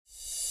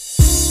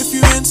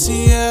in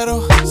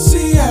Seattle,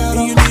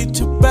 Seattle. You need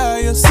to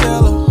buy or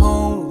sell a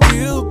home.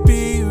 We'll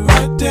be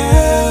right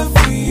there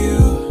for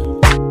you.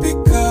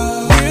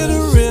 Because we're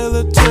the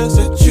realtors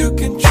that you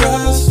can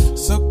trust.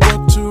 So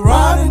go to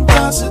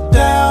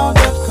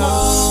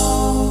ronanddonsitdown.com.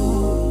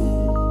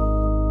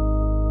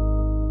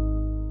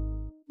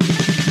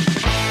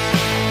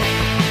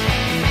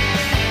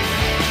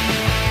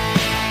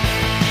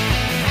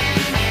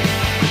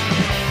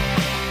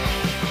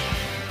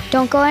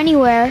 Don't go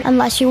anywhere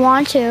unless you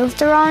want to. It's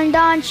the Ron and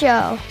Don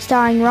Show,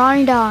 starring Ron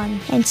and Don,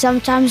 and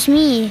sometimes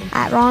me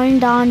at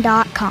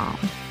ronanddon.com.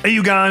 Hey,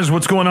 you guys,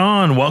 what's going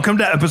on? Welcome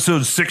to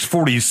episode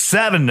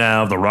 647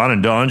 now of the Ron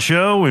and Don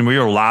Show, and we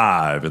are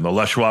live in the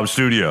Les Schwab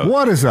studio.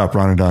 What is up,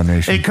 Ron and Don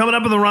Nation? Hey, coming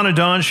up in the Ron and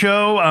Don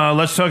Show,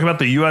 let's talk about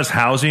the U.S.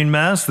 housing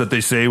mess that they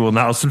say will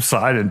now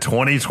subside in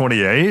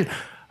 2028.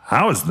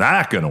 How is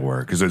that going to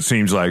work? Because it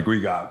seems like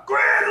we got gridlock.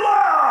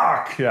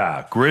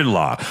 Yeah,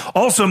 gridlock.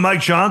 Also,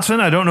 Mike Johnson,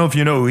 I don't know if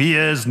you know who he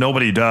is.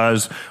 Nobody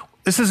does.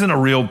 This isn't a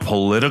real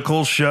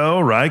political show,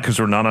 right? Because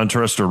we're not on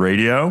terrestrial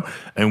radio,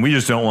 and we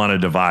just don't want to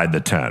divide the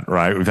tent,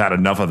 right? We've had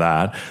enough of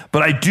that.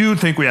 But I do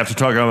think we have to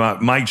talk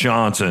about Mike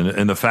Johnson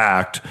and the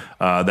fact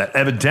that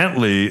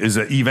evidently is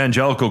an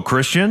evangelical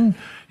Christian.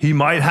 He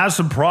might have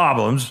some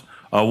problems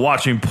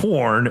watching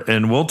porn,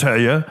 and we'll tell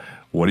you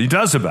what he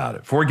does about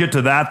it. Before we get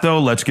to that,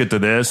 though, let's get to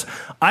this.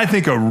 I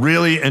think a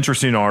really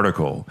interesting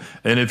article.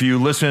 And if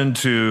you listen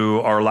to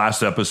our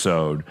last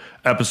episode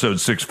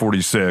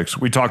 646,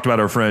 we talked about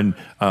our friend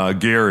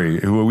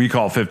Gary, who we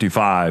call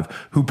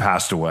 55, who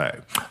passed away.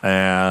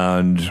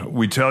 And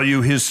we tell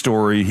you his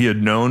story. He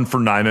had known for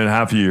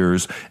 9.5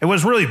 years. And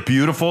what's really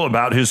beautiful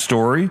about his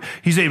story,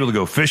 he's able to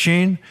go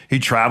fishing. He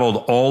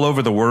traveled all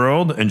over the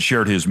world and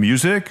shared his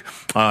music.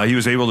 He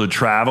was able to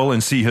travel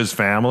and see his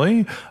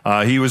family.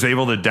 He was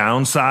able to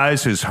downsize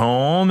his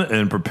home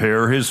and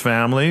prepare his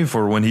family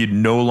for when he'd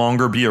no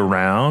longer be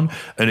around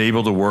and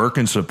able to work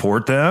and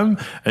support them.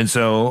 And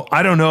so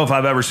I don't know if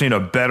I've ever seen a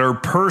better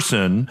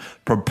person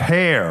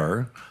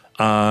prepare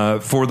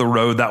for the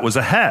road that was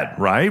ahead,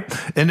 right?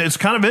 And it's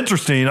kind of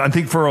interesting. I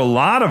think for a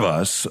lot of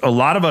us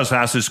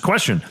ask this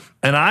question.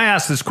 And I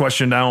ask this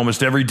question now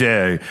almost every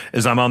day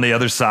as I'm on the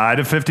other side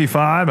of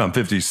 55. I'm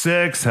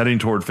 56, heading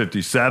toward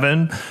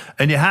 57.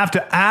 And you have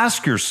to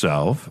ask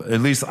yourself,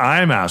 at least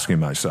I'm asking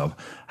myself,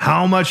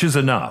 how much is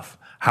enough?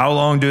 How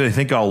long do they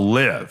think I'll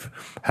live?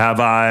 Have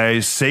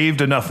I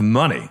saved enough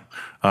money?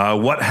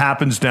 What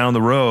happens down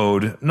the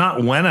road,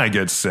 not when I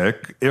get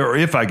sick or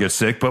if I get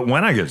sick, but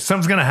when I get,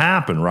 something's going to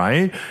happen,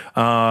 right?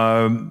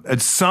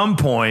 At some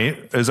point,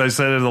 as I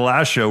said in the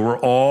last show, we're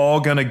all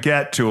going to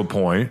get to a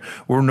point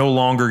where we're no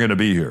longer going to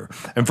be here.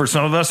 And for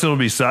some of us, it'll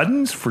be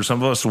sudden. For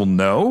some of us, we'll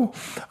know.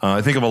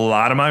 I think of a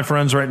lot of my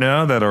friends right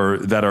now that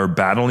are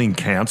battling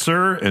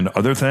cancer and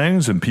other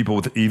things, and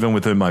people even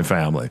within my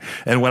family.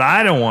 And what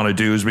I don't want to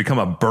do is become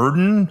a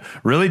burden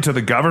really to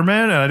the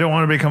government. And I don't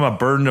want to become a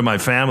burden to my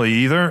family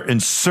either.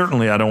 And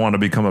certainly I don't want to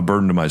become a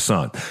burden to my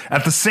son.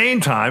 At the same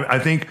time, I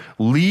think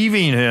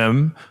leaving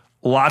him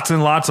lots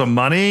and lots of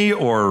money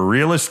or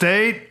real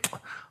estate,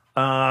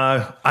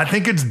 I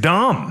think it's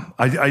dumb.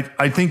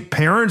 I think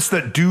parents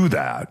that do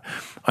that,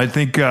 I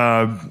think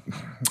I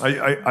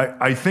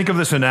think of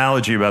this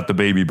analogy about the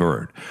baby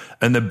bird,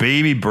 and the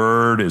baby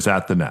bird is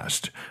at the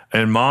nest,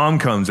 and mom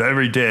comes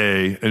every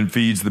day and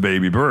feeds the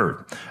baby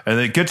bird, and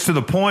it gets to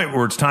the point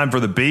where it's time for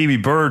the baby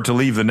bird to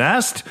leave the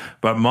nest,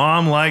 but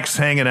mom likes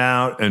hanging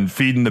out and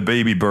feeding the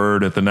baby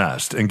bird at the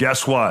nest. And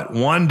guess what?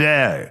 One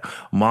day,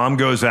 mom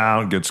goes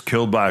out and gets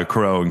killed by a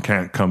crow and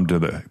can't come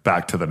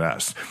back to the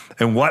nest.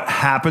 And what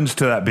happens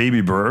to that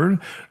baby bird?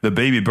 The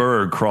baby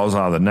bird crawls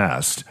out of the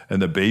nest,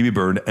 and the baby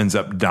bird ends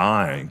up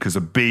dying because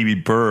the baby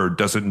bird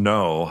doesn't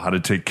know how to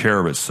take care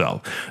of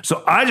itself.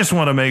 So I just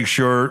want to make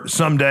sure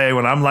someday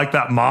when I'm like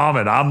that mom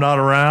and I'm not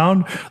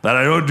around, that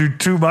I don't do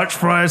too much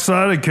for my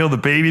son and kill the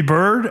baby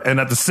bird. And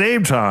at the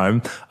same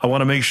time, I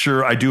want to make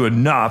sure I do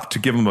enough to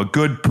give him a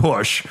good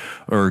push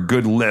or a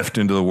good lift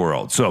into the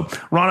world. So,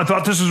 Ron, I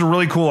thought this was a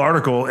really cool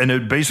article, and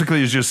it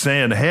basically is just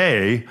saying,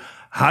 hey,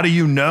 how do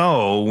you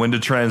know when to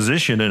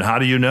transition, and how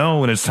do you know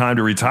when it's time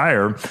to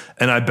retire?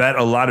 And I bet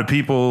a lot of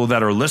people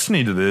that are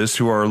listening to this,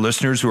 who are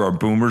listeners, who are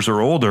boomers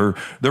or older,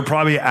 they're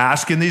probably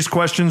asking these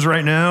questions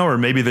right now, or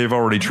maybe they've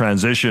already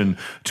transitioned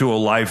to a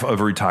life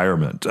of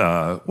retirement.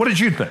 What did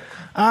you think?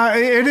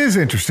 It is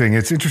interesting.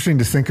 It's interesting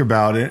to think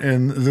about it.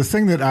 And the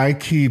thing that I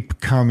keep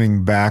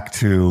coming back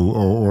to,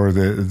 or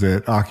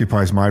that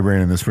occupies my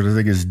brain in this, but I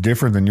think is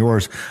different than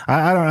yours.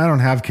 I don't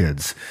have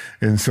kids.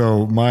 And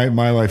so my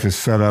life is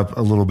set up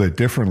a little bit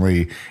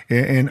differently.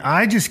 And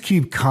I just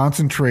keep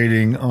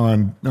concentrating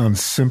on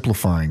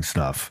simplifying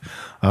stuff,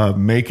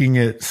 making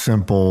it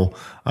simple,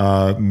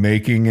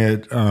 making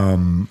it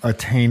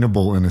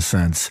attainable in a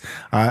sense.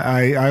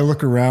 I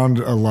look around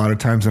a lot of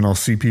times and I'll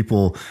see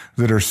people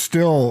that are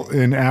still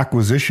in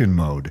acquisition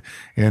mode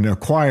and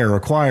acquire.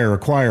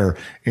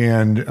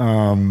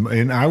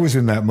 And I was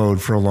in that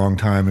mode for a long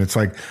time. And it's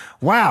like,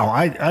 wow,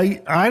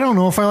 I don't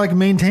know if I like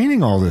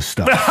maintaining all this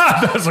stuff.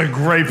 That's a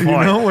great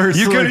point. where it's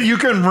You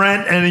can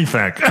rent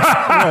anything.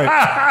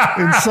 Right.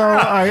 And so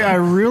I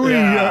really,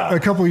 a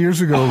couple of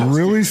years ago,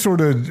 really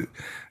sort of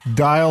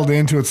dialed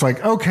into it's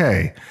like,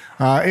 okay.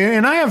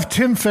 And I have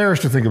Tim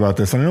Ferriss to think about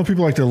this. And I know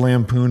people like to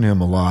lampoon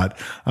him a lot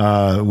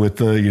with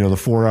the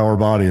 4-hour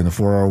body and the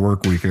 4-hour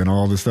work week and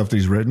all the stuff that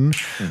he's written.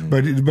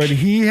 Mm-hmm. But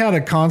he had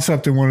a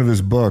concept in one of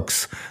his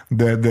books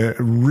that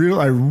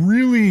I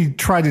really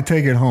tried to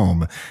take it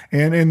home.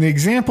 And the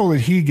example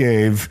that he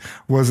gave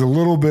was a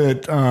little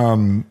bit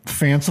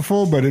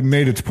fanciful, but it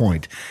made its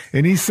point.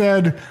 And he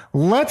said,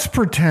 let's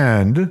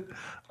pretend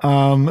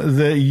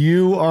that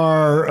you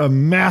are a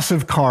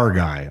massive car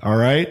guy, all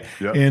right?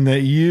 Yep. And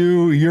that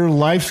your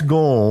life's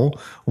goal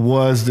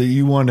was that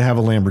you wanted to have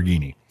a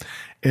Lamborghini.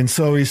 And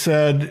so he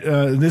said,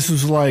 this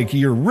is like,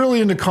 you're really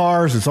into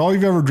cars. It's all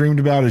you've ever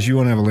dreamed about is you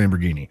want to have a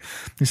Lamborghini.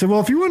 He said,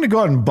 well, if you want to go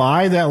out and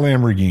buy that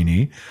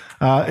Lamborghini,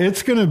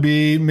 it's going to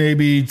be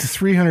maybe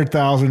 $300,000,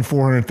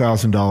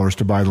 $400,000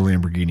 to buy the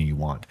Lamborghini you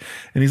want.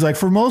 And he's like,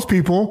 for most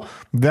people,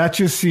 that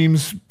just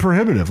seems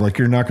prohibitive. Like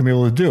you're not going to be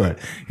able to do it.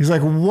 He's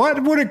like,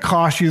 what would it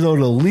cost you though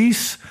to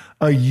lease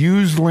a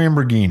used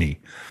Lamborghini?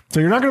 So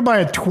you're not going to buy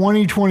a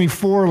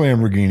 2024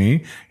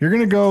 Lamborghini. You're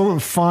going to go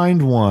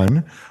find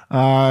one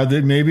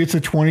that maybe it's a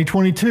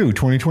 2022,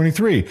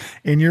 2023,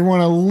 and you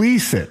want to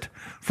lease it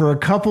for a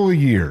couple of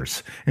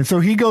years. And so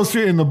he goes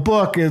through in the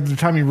book, at the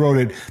time he wrote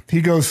it,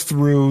 he goes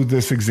through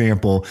this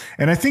example.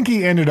 And I think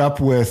he ended up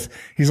with,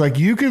 he's like,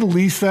 you could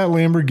lease that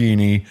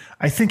Lamborghini.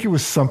 I think it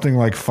was something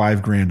like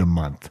 $5,000 a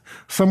month,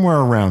 somewhere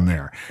around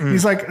there.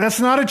 He's like, that's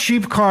not a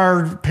cheap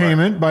car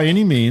payment by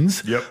any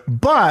means. Yep.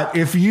 But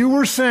if you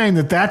were saying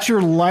that that's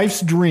your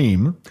life's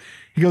dream,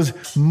 he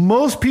goes,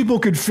 most people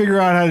could figure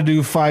out how to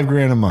do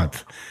 $5,000 a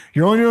month.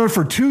 You're only doing it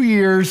for 2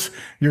 years.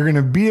 You're going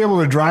to be able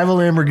to drive a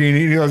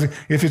Lamborghini. He goes,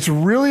 if it's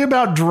really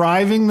about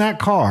driving that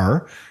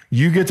car,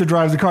 you get to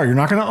drive the car. You're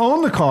not going to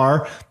own the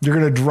car. You're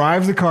going to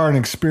drive the car and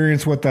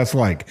experience what that's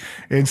like.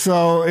 And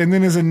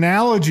then his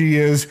analogy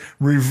is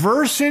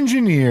reverse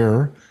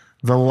engineer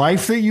the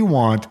life that you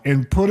want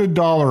and put a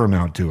dollar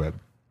amount to it.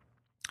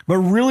 But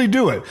really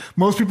do it.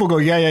 Most people go,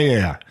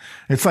 yeah.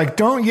 It's like,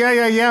 don't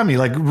yeah me.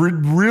 Like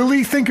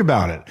really think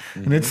about it.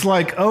 Mm-hmm. And it's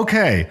like,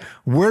 okay,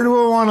 where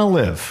do I want to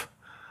live?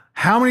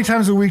 How many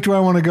times a week do I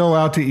want to go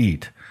out to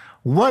eat?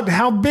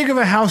 How big of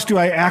a house do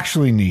I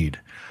actually need?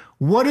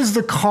 What is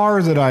the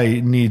car that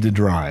I need to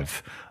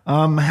drive?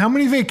 How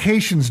many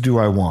vacations do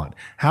I want?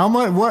 How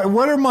much?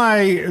 What are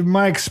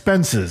my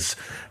expenses?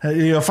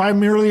 If I'm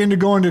merely into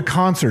going to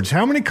concerts,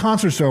 how many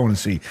concerts do I want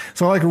to see?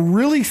 So like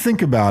really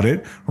think about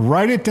it,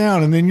 write it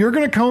down, and then you're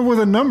going to come up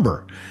with a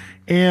number.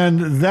 And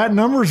that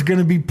number is going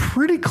to be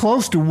pretty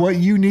close to what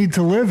you need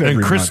to live every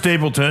And Chris month.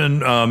 Stapleton,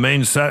 May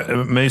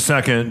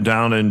 2nd,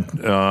 down in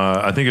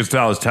I think it's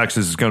Dallas,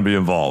 Texas, is going to be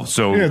involved.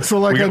 So yeah, so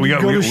like we go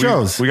to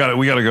shows. We got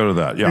to go to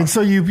that. Yeah. And so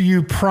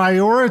you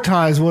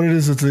prioritize what it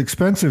is that's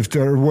expensive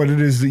to, or what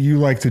it is that you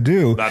like to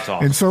do. That's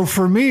awesome. And so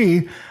for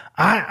me,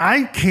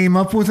 I came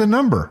up with a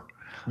number.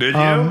 Did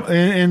you?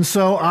 And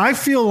so I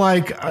feel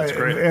like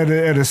at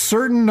a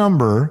certain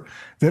number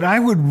that I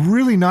would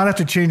really not have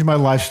to change my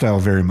lifestyle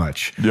very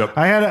much. Yep.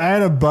 I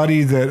had a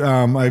buddy that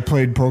I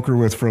played poker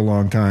with for a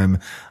long time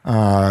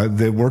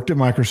that worked at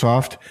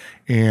Microsoft,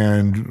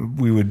 and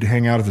we would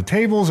hang out at the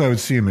tables. I would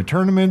see him at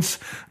tournaments.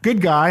 Good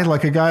guy,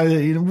 like a guy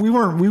that, we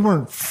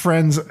weren't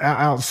friends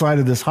outside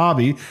of this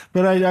hobby,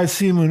 but I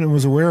see him and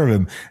was aware of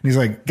him. And he's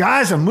like,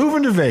 guys, I'm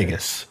moving to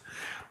Vegas.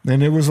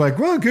 And it was like,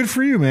 well, good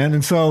for you, man.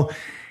 And so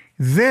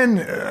then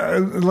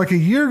like a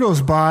year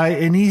goes by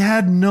and he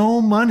had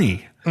no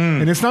money.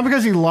 And it's not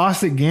because he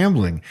lost at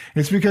gambling.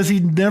 It's because he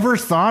never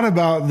thought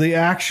about the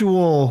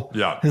actual,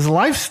 his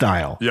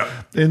lifestyle. Yeah.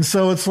 And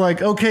so it's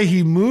like, okay,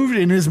 he moved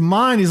in his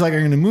mind. He's like, I'm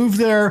going to move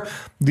there.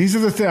 These are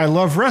the things. I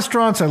love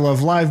restaurants. I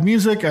love live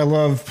music. I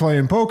love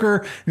playing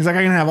poker. He's like,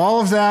 I can have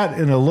all of that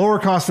in a lower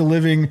cost of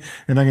living,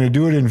 and I'm going to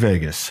do it in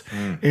Vegas.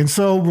 And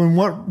so when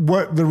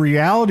what the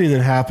reality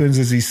that happens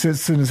is he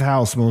sits in his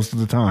house most of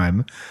the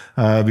time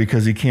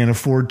because he can't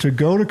afford to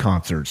go to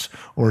concerts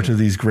or to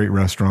these great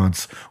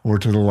restaurants or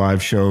to the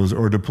live shows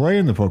or to play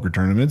in the poker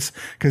tournaments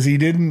because he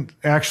didn't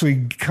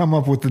actually come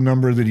up with the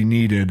number that he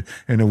needed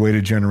and a way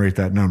to generate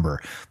that number.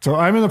 So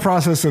I'm in the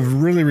process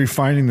of really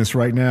refining this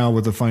right now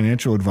with a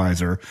financial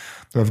advisor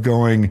of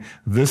going,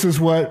 this is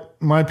what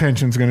my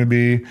pension's going to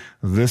be.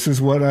 This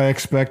is what I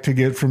expect to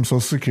get from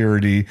Social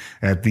Security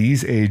at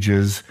these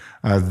ages.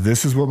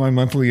 This is what my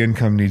monthly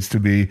income needs to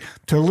be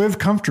to live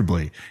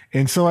comfortably.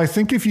 And so I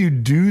think if you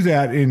do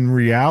that in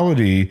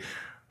reality,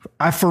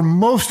 for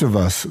most of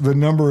us, the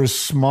number is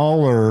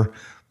smaller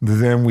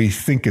than we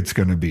think it's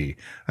going to be.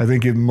 I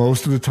think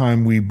most of the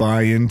time we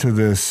buy into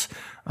this,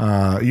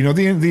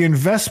 the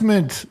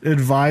investment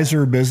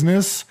advisor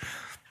business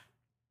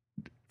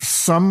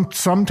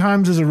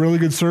sometimes is a really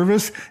good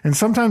service, and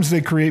sometimes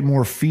they create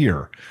more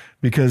fear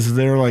because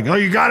they're like, oh,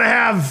 you got to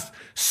have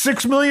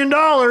 $6 million.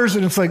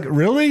 And it's like,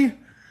 really?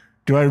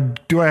 Do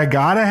I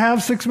got to have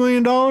 $6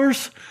 million?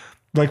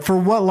 Like for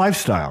what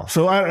lifestyle?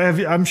 So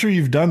I'm sure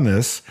you've done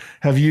this.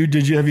 Have you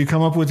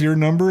come up with your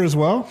number as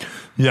well?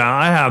 Yeah,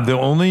 I have.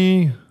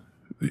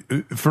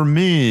 For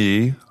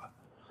me,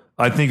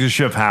 I think the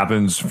shift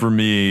happens for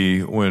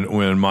me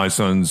when my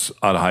son's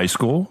out of high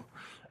school.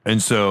 And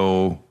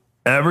so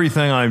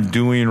everything I'm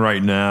doing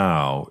right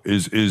now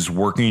is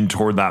working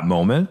toward that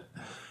moment.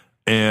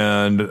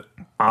 And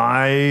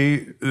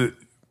I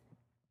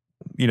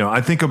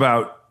think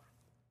about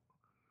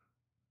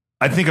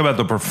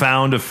the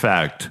profound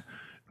effect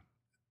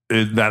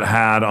that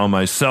had on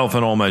myself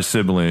and all my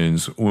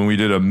siblings when we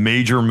did a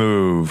major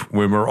move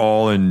when we're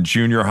all in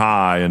junior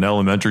high and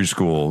elementary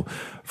school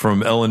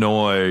from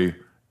Illinois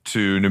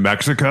to New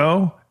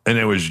Mexico. And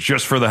it was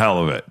just for the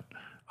hell of it.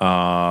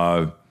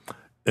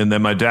 And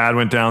then my dad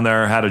went down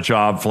there, had a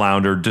job,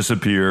 floundered,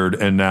 disappeared.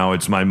 And now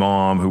it's my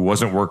mom who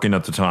wasn't working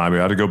at the time. We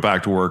had to go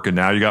back to work. And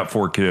now you got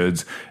 4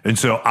 kids. And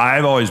so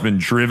I've always been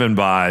driven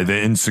by the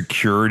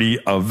insecurity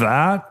of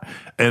that.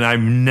 And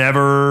I've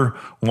never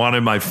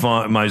wanted my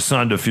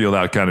son to feel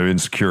that kind of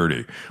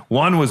insecurity.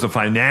 One was the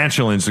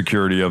financial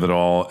insecurity of it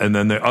all. And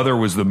then the other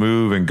was the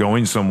move and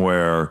going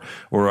somewhere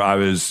where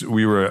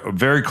we were a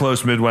very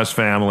close Midwest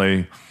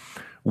family.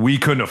 We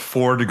couldn't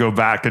afford to go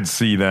back and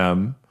see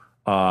them.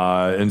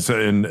 And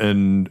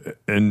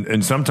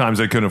sometimes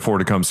they couldn't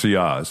afford to come see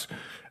us.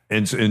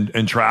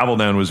 And travel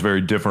then was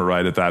very different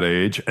right at that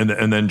age.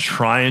 And then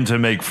trying to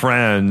make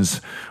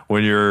friends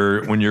when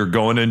you're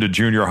going into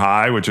junior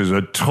high, which is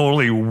a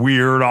totally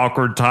weird,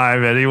 awkward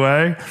time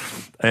anyway.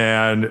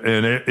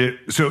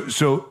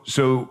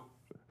 So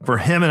for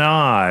him and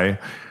I,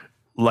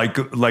 like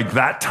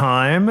that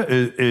time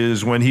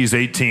is when he's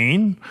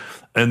 18.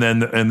 And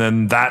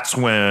then that's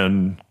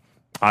when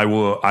I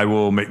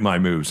will make my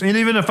moves. And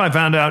even if I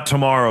found out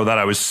tomorrow that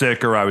I was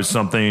sick or I was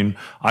something,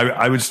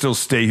 I would still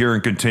stay here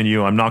and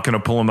continue. I'm not going to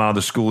pull him out of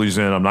the school he's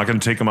in. I'm not going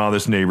to take him out of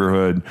this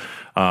neighborhood.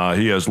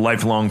 He has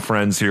lifelong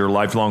friends here,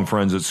 lifelong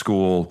friends at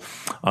school,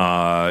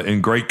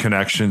 and great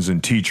connections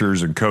and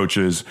teachers and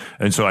coaches.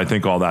 And so I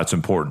think all that's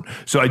important.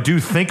 So I do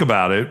think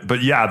about it,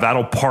 but yeah,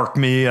 that'll park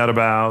me at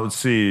about,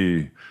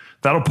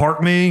 that'll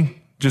park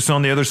me just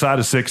on the other side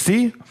of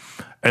 60.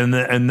 And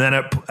then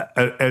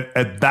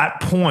at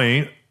that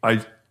point,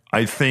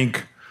 I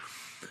think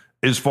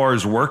as far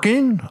as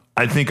working,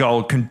 I think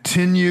I'll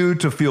continue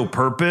to feel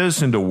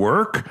purpose and to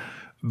work,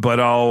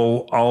 but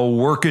I'll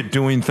work at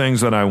doing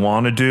things that I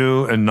want to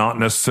do and not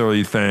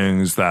necessarily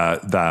things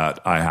that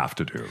I have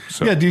to do.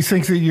 So yeah, do you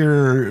think that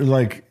you're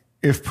like,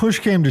 if push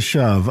came to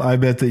shove, I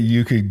bet that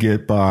you could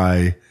get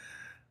by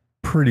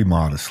pretty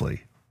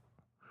modestly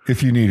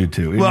if you needed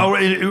to? Well,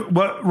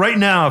 right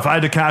now, if I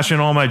had to cash in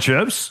all my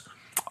chips,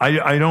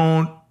 I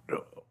don't.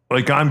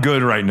 Like I'm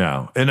good right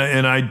now. And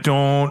I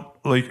don't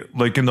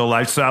like in the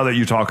lifestyle that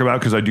you talk about,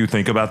 because I do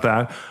think about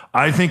that.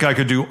 I think I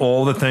could do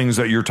all the things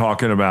that you're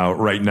talking about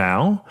right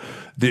now.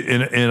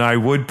 And I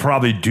would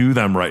probably do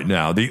them right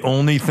now. The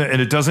only thing,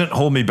 and it doesn't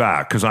hold me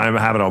back because I'm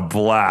having a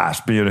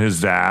blast being his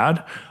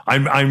dad.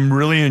 I'm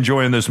really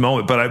enjoying this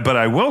moment. But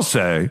I will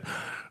say,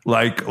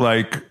 like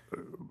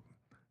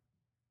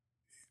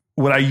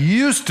what I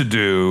used to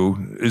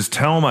do is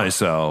tell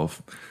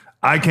myself,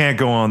 I can't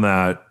go on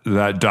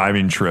that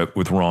diving trip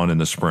with Ron in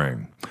the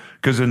spring,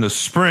 because in the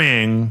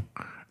spring,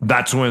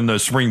 that's when the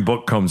spring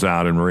book comes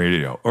out in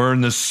radio, or in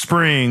the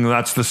spring,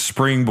 that's the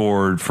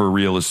springboard for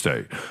real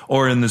estate,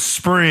 or in the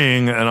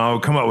spring, and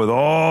I'll come up with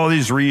all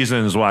these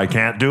reasons why I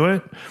can't do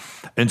it.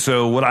 And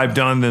so what I've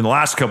done in the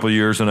last couple of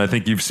years, and I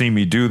think you've seen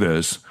me do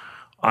this,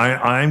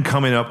 I'm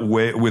coming up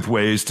with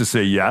ways to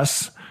say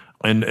yes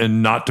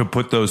and not to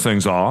put those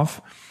things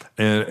off.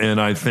 And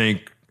I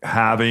think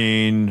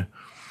having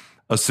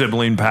a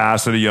sibling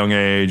pass at a young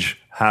age,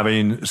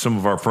 having some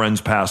of our friends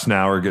pass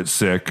now or get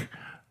sick,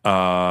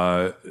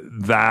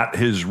 that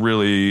is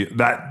really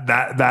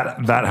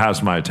that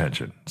has my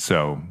attention.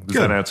 So does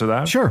that answer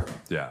that? Sure.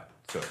 Yeah.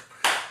 So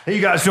hey,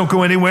 you guys, don't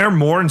go anywhere.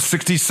 More in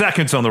 60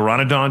 seconds on the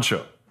Ron and Don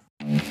Show.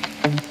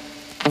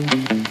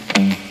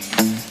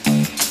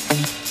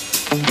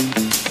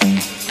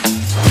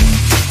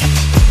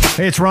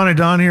 Hey, it's Ron and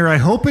Don here. I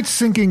hope it's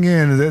sinking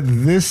in that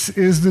this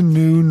is the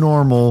new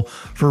normal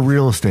for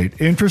real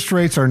estate. Interest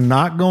rates are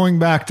not going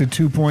back to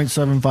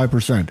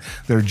 2.75%.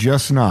 They're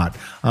just not.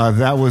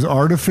 That was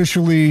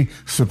artificially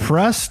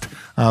suppressed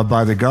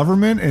by the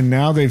government, and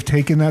now they've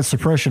taken that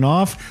suppression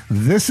off.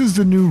 This is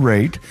the new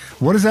rate.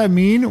 What does that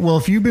mean? Well,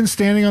 if you've been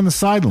standing on the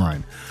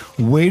sideline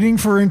waiting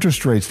for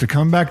interest rates to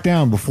come back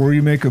down before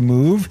you make a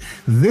move,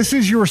 this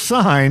is your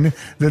sign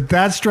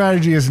that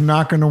strategy is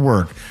not going to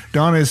work.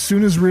 Don, as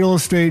soon as real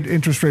estate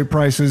interest rate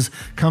prices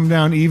come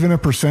down even a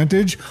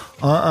percentage,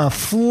 a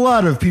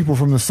flood of people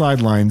from the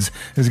sidelines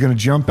is going to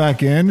jump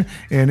back in,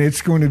 and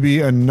it's going to be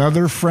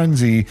another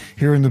frenzy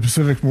here in the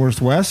Pacific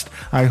Northwest.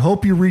 I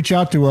hope you reach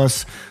out to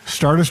us.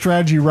 Start a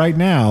strategy right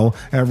now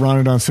at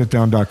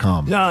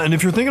ronanddonsitdown.com. Yeah, and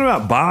if you're thinking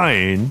about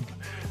buying,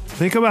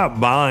 think about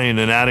buying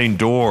and adding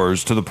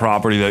doors to the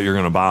property that you're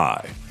going to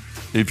buy.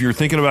 If you're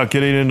thinking about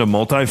getting into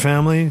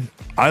multifamily,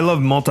 I love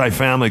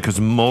multifamily because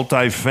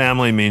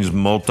multifamily means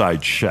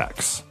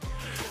multi-checks.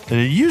 And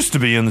it used to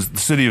be in the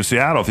city of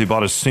Seattle, if you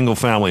bought a single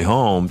family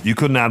home, you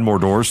couldn't add more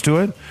doors to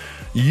it.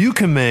 You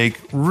can make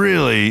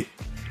really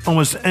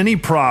almost any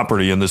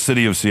property in the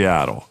city of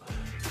Seattle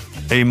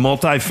a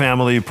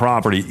multifamily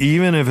property,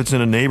 even if it's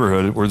in a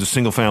neighborhood where it's a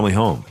single family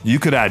home. You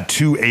could add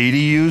 2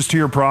 ADUs to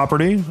your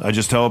property. I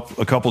just helped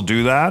a couple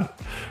do that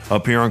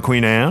up here on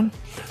Queen Anne.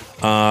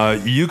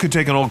 You could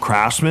take an old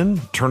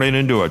Craftsman, turn it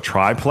into a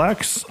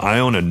triplex. I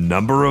own a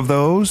number of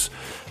those.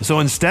 So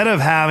instead of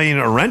having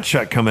a rent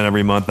check come in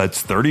every month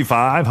that's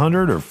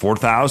 $3,500 or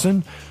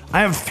 $4,000,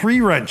 I have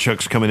 3 rent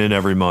checks coming in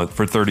every month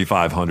for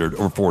 $3,500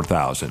 or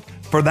 $4,000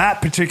 for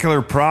that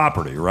particular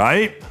property,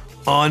 right?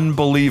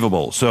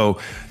 Unbelievable. So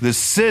the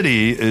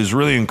city is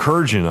really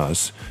encouraging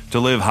us to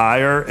live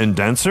higher and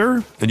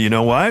denser. And you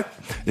know what?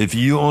 If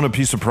you own a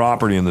piece of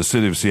property in the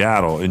city of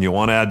Seattle and you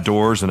want to add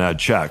doors and add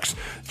checks,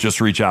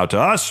 just reach out to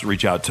us,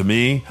 reach out to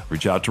me,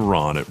 reach out to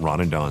Ron at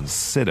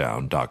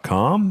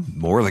ronanddonsitdown.com.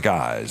 More of the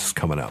guys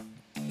coming up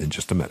in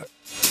just a minute.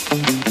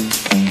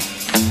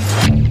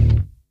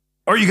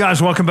 All right, you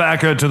guys, welcome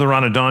back to the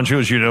Ron and Don Show.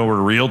 As you know, we're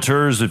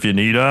realtors. If you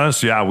need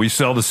us, yeah, we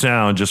sell the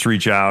sound. Just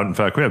reach out. In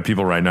fact, we have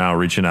people right now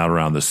reaching out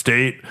around the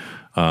state.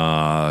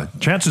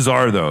 Chances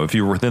are, though, if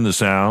you're within the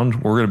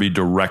sound, we're going to be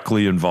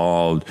directly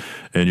involved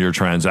in your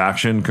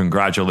transaction.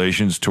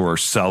 Congratulations to our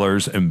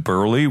sellers in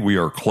Burley. We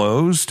are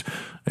closed.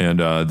 And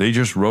they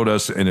just wrote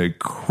us an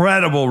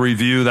incredible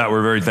review that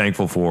we're very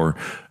thankful for.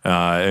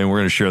 And we're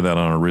going to share that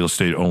on a real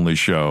estate only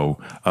show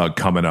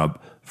coming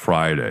up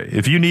Friday.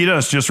 If you need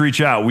us, just reach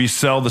out. We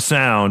sell the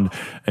sound,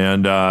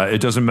 and it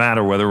doesn't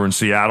matter whether we're in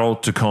Seattle,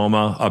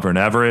 Tacoma, up in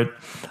Everett.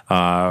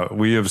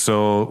 We have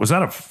sold, was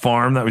that a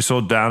farm that we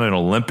sold down in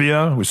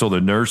Olympia? We sold a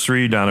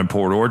nursery down in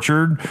Port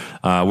Orchard.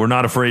 We're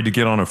not afraid to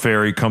get on a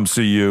ferry, come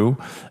see you.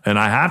 And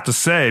I have to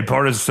say,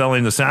 part of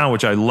selling the sound,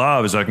 which I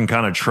love, is I can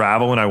kind of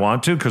travel when I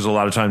want to, because a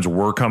lot of times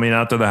we're coming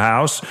out to the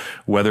house,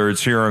 whether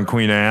it's here on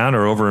Queen Anne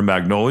or over in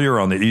Magnolia or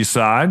on the east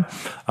side.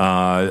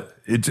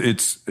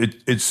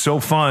 It's so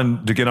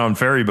fun to get on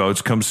ferry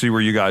boats, come see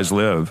where you guys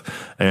live,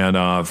 and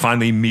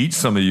finally meet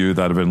some of you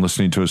that have been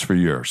listening to us for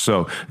years.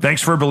 So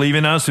thanks for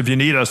believing us. If you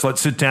need us,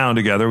 let's sit down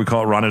together. We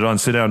call it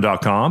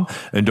ronanddonsitdown.com.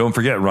 And don't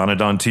forget,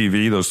 Ronadon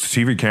TV. Those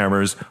TV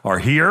cameras are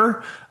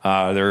here.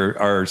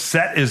 Our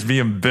set is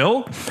being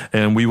built,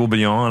 and we will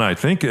be on, I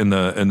think, in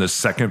the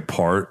second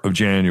part of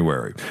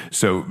January.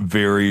 So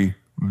very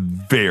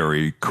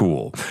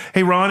cool.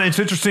 Hey, Ron, it's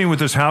interesting with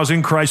this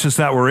housing crisis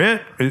that we're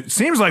in. It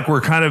seems like we're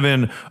kind of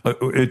in,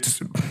 it's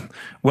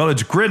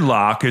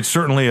gridlock. It's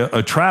certainly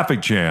a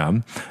traffic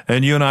jam.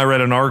 And you and I read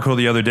an article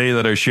the other day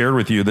that I shared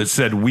with you that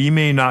said we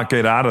may not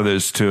get out of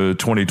this to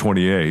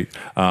 2028.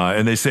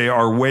 And they say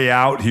our way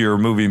out here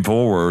moving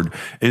forward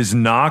is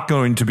not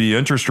going to be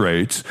interest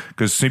rates,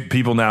 because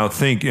people now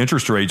think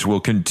interest rates will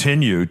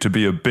continue to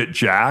be a bit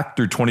jacked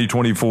through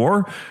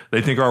 2024.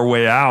 They think our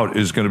way out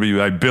is going to be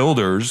by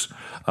builders.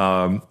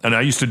 And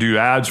I used to do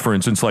ads, for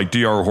instance, like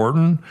D.R.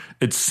 Horton.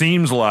 It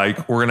seems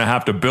like we're going to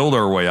have to build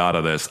our way out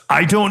of this.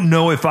 I don't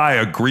know if I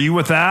agree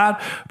with that,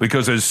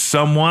 because as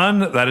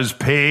someone that is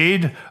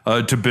paid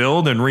to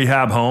build and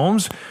rehab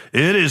homes,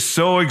 it is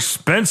so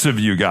expensive,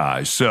 you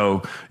guys.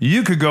 So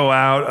you could go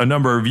out a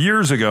number of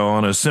years ago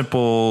on a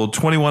simple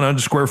 2,100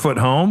 square foot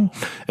home,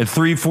 and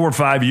 3, 4,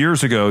 5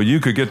 years ago,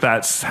 you could get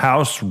that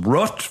house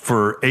roofed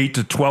for $8,000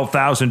 to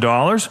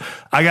 $12,000.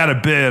 I got a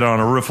bid on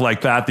a roof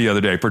like that the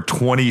other day for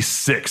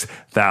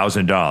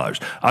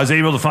 $26,000. I was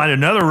able to find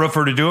another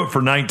roofer to do it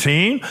for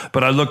 $19,000,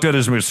 but I looked at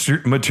his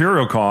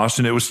material cost,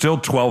 and it was still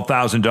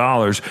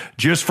 $12,000.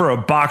 Just for a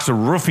box of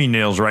roofing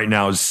nails right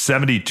now is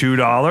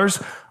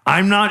 $72.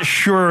 I'm not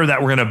sure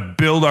that we're going to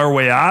build our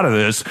way out of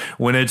this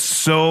when it's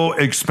so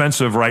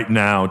expensive right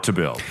now to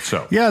build.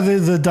 So yeah,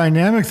 the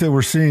dynamic that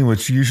we're seeing,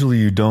 which usually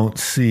you don't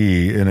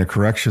see in a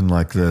correction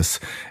like this,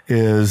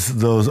 is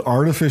those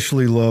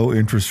artificially low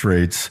interest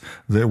rates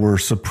that were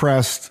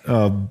suppressed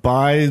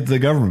by the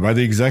government, by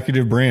the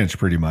executive branch,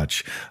 pretty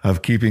much,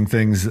 of keeping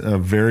things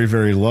very,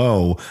 very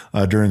low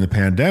during the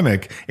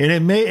pandemic. And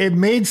it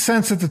made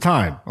sense at the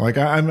time. Like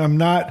I'm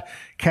not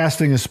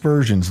casting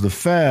aspersions. The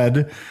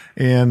Fed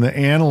and the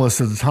analysts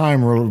at the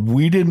time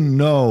we didn't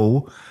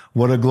know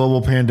what a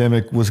global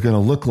pandemic was going to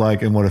look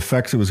like and what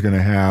effects it was going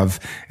to have.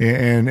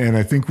 And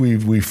I think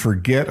we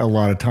forget a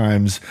lot of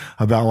times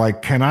about,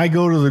 like, can I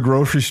go to the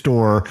grocery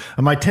store?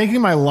 Am I taking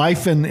my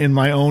life in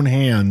my own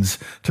hands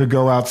to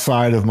go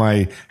outside of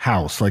my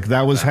house? Like,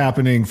 that was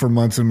happening for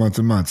months and months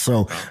and months.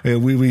 So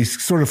we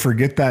sort of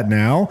forget that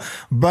now.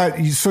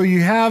 But so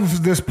you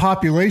have this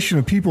population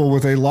of people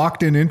with a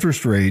locked in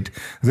interest rate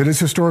that is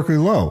historically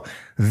low.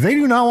 They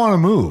do not want to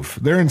move.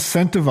 They're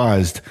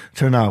incentivized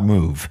to not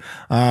move.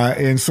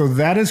 And so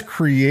that has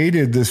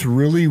created this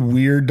really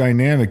weird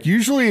dynamic,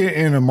 usually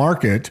in a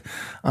market,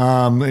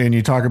 and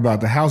you talk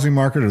about the housing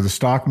market or the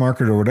stock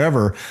market or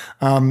whatever,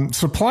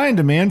 supply and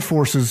demand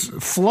forces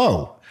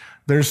flow.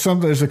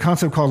 there's a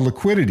concept called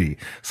liquidity.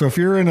 So if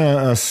you're in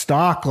a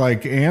stock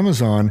like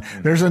Amazon,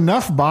 there's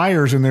enough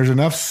buyers and there's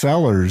enough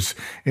sellers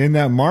in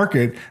that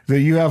market that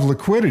you have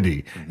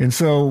liquidity. And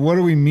so what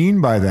do we mean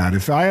by that?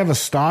 If I have a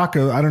stock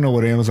of, I don't know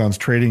what Amazon's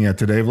trading at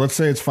today, but let's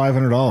say it's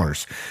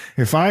 $500.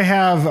 If I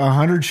have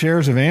 100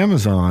 shares of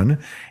Amazon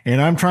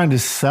and I'm trying to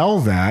sell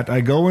that,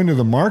 I go into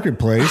the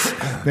marketplace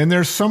and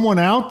there's someone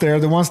out there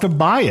that wants to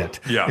buy it.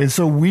 Yeah. And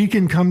so we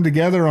can come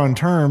together on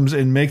terms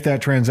and make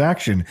that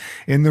transaction.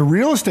 In the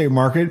real estate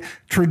market,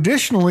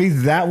 traditionally,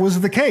 that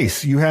was the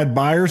case. You had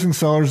buyers and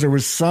sellers. There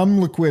was some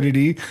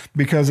liquidity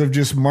because of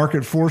just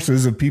market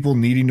forces of people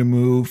needing to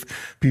move,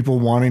 people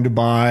wanting to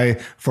buy,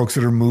 folks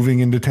that are moving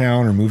into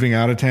town or moving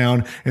out of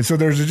town. And so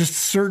there's just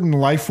certain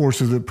life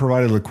forces that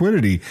provided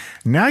liquidity.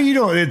 Now you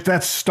don't,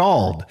 that's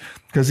stalled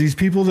because these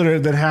people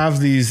that have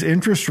these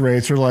interest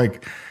rates are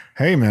like,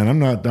 hey man,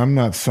 I'm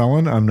not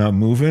selling. I'm not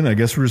moving. I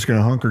guess we're just going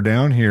to hunker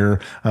down here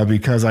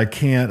because I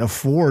can't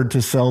afford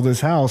to sell this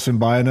house and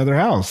buy another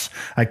house.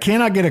 I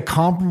cannot get a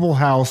comparable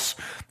house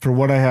for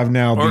what I have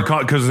now. Or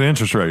because of the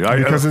interest rate. Why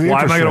am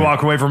I going to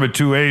walk away from a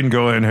 2.8 and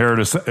go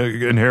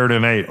inherit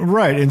an 8?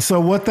 Right. And so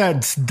what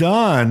that's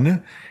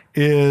done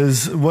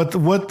is what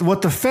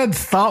the Fed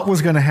thought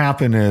was going to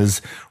happen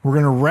is we're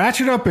going to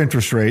ratchet up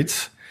interest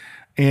rates.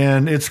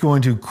 And it's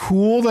going to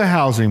cool the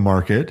housing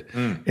market.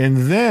 And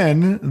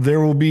then there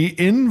will be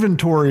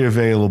inventory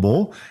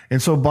available.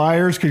 And so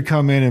buyers could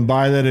come in and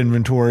buy that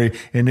inventory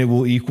and it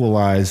will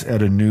equalize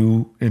at a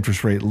new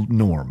interest rate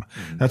norm.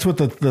 That's what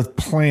the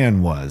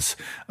plan was.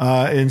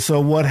 And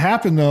so what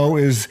happened though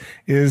is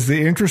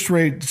the interest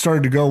rate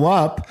started to go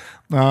up.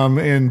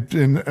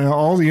 And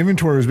all the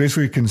inventory was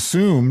basically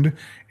consumed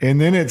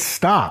and then it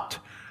stopped.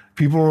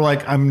 People were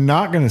like, I'm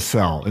not going to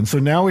sell. And so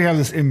now we have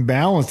this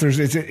imbalance.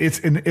 It's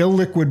an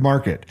illiquid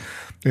market.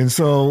 And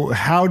so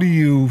how do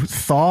you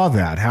thaw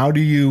that? How do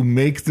you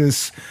make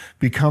this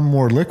become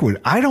more liquid?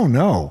 I don't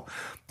know.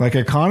 Like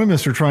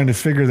economists are trying to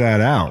figure that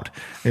out.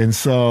 And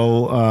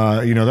so,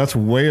 that's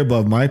way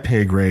above my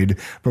pay grade.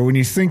 But when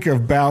you think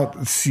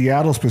about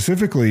Seattle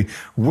specifically,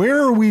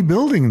 where are we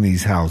building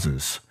these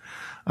houses?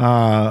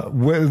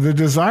 The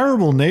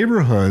desirable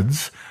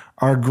neighborhoods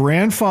are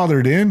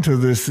grandfathered into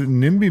this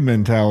NIMBY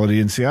mentality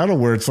in Seattle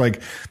where it's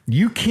like,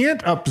 you can't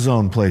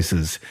upzone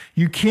places.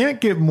 You can't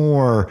get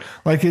more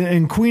like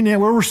in Queen Anne,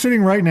 where we're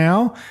sitting right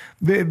now.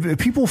 The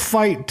people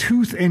fight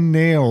tooth and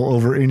nail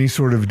over any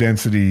sort of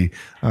density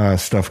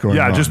stuff going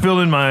on. Yeah, just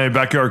building my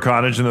backyard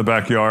cottage in the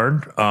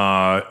backyard.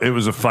 It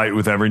was a fight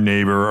with every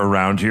neighbor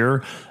around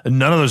here. And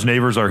none of those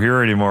neighbors are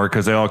here anymore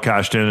because they all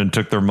cashed in and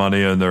took their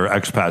money and their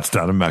expats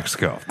down in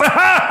Mexico.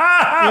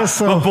 Yeah,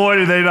 so, but boy,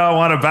 did they not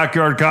want a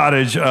backyard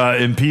cottage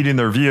impeding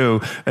their view.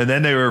 And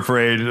then they were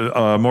afraid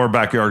more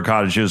backyard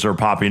cottages are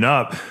popping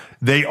up.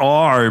 They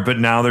are, but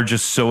now they're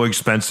just so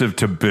expensive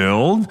to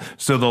build.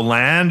 So the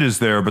land is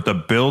there, but the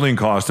building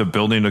cost of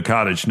building a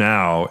cottage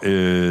now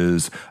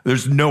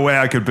there's no way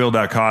I could build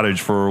that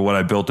cottage for what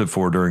I built it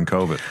for during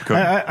COVID.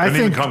 I think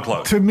even come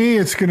close. To me,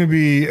 it's going to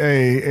be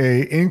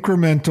a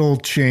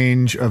incremental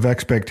change of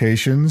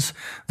expectations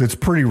that's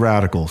pretty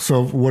radical.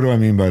 So what do I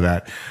mean by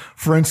that?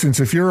 For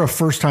instance, if you're a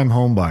first-time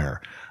home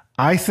buyer,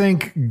 I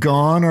think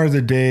gone are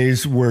the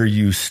days where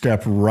you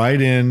step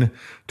right in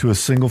to a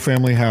single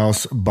family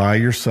house by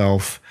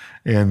yourself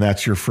and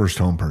that's your first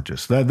home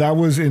purchase. That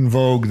was in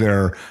vogue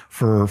there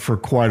for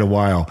quite a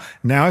while.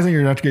 Now I think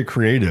you're going to have to get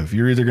creative.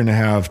 You're either going to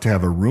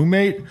have a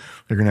roommate,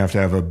 you're going to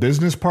have a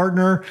business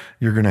partner,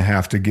 you're going to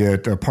have to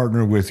get a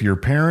partner with your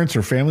parents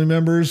or family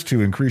members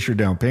to increase your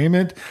down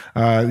payment.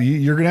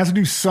 You're going to have to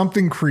do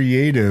something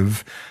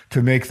creative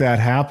to make that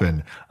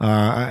happen.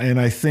 And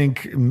I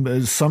think a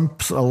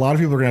lot of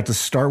people are going to have to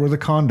start with a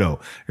condo. You're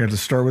going to have to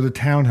start with a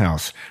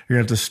townhouse. You're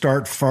going to have to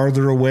start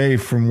farther away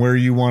from where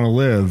you want to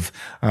live,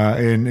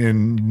 and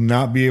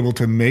not be able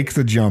to make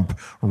the jump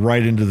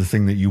right into the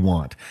thing that you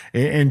want.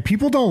 And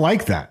people don't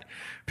like that.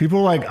 People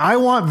are like, I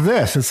want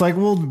this. It's like,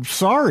 well,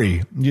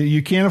 sorry,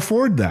 you can't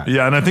afford that.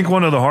 Yeah, and I think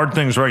one of the hard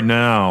things right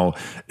now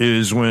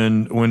is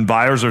when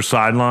buyers are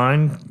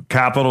sidelined,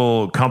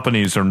 capital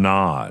companies are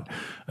not.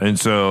 And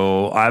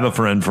so I have a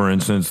friend, for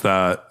instance,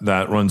 that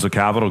runs a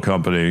capital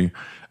company,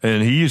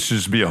 and he used to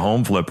just be a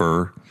home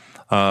flipper.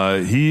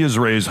 He has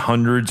raised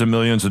hundreds of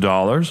millions of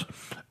dollars,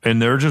 and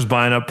they're just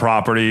buying up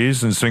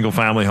properties and single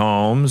family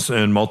homes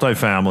and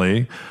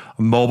multifamily,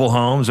 mobile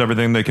homes,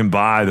 everything they can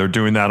buy. They're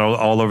doing that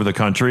all over the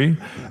country.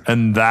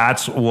 And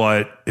that's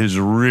what has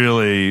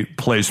really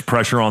placed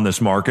pressure on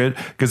this market,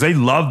 because they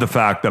love the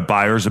fact that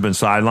buyers have been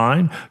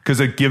sidelined, because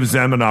it gives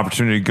them an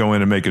opportunity to go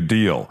in and make a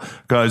deal,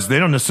 because they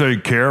don't necessarily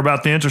care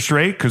about the interest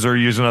rate because they're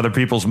using other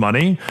people's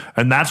money.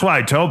 And that's why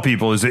I tell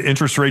people is that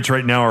interest rates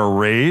right now are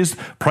raised.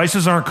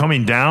 Prices aren't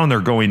coming down.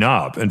 They're going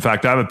up. In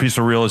fact, I have a piece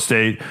of real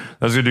estate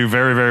that's going to do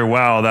very, very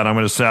well that I'm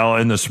going to sell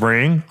in the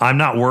spring. I'm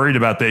not worried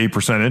about the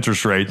 8%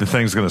 interest rate. The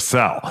thing's going to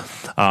sell.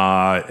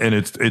 And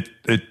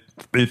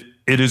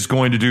it is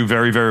going to do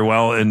very, very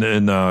well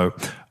in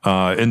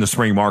in the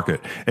spring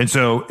market. And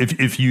so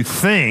if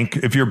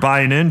you're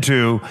buying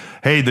into,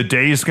 hey, the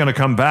day is going to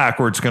come back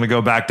where it's going to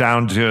go back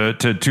down to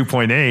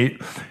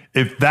 2.8,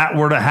 if that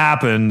were to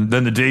happen,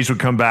 then the days would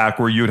come back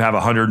where you would have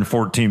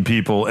 114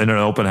 people in an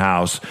open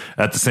house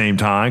at the same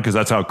time, because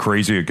that's how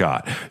crazy it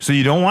got. So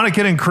you don't want to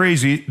get in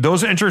crazy.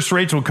 Those interest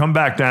rates will come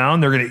back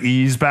down. They're going to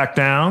ease back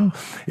down.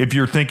 If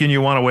you're thinking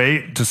you want to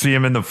wait to see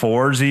them in the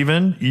 4s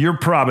even, you're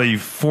probably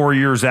 4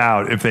 years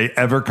out if they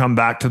ever come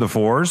back to the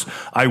 4s.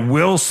 I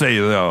will say,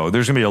 though,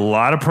 there's going to be a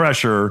lot of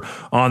pressure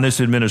on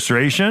this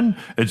administration.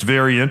 It's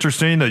very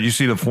interesting that you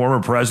see the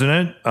former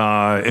president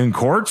in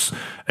courts,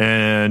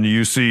 and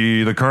you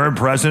see the current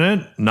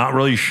president not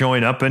really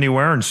showing up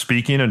anywhere and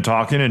speaking and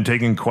talking and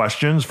taking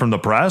questions from the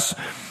press.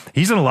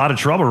 He's in a lot of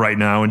trouble right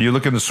now. And you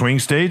look in the swing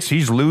states,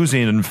 he's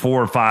losing in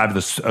 4 or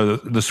 5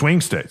 of the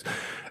swing states.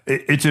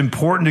 It's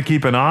important to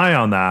keep an eye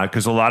on that,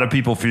 because a lot of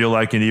people feel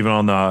like, and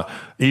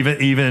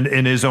even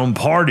in his own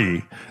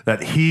party,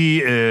 that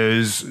he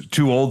is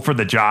too old for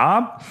the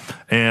job.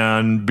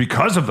 And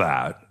because of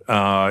that,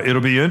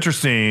 it'll be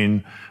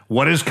interesting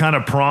what is kind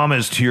of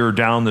promised here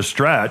down the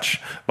stretch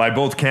by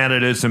both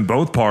candidates and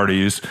both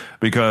parties,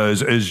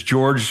 because as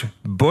George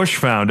Bush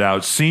found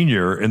out,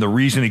 Sr., and the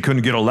reason he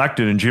couldn't get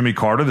elected, and Jimmy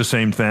Carter, the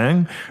same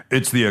thing,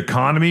 it's the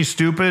economy,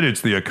 stupid.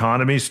 It's the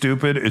economy,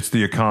 stupid. It's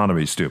the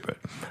economy, stupid.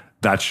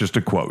 That's just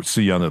a quote.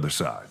 See you on the other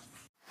side.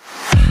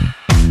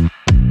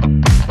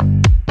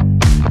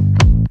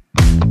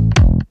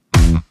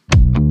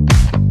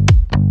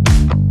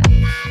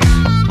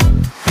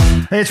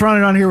 Hey, it's Ron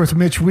and Don here with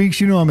Mitch Weeks.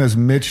 You know him as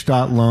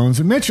Mitch.loans.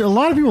 And Mitch, a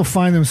lot of people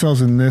find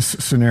themselves in this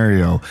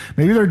scenario.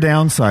 Maybe they're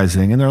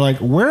downsizing and they're like,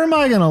 where am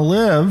I going to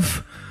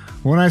live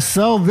when I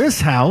sell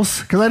this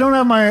house? Because I don't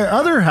have my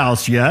other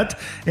house yet.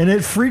 And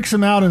it freaks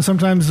them out, and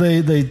sometimes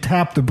they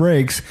tap the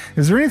brakes.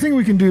 Is there anything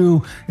we can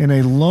do in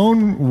a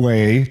loan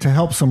way to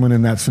help someone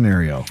in that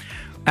scenario?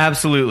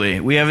 Absolutely.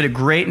 We have a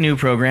great new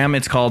program.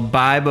 It's called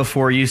Buy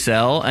Before You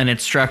Sell, and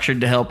it's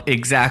structured to help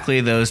exactly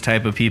those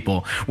type of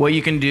people. What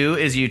you can do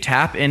is you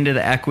tap into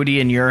the equity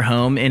in your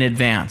home in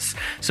advance.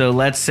 So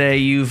let's say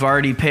you've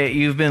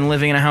been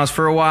living in a house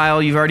for a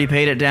while, you've already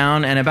paid it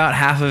down, and about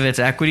half of its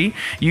equity.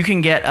 You can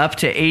get up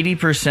to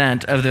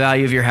 80% of the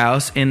value of your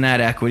house in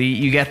that equity.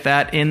 You get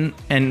that in,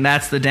 and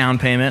that's the down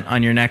payment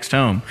on your next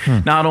home.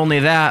 Not only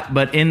that,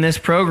 but in this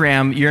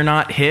program, you're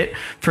not hit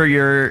for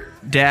your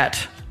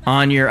debt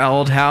on your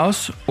old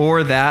house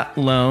or that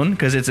loan,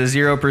 because it's a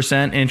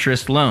 0%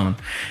 interest loan.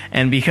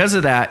 And because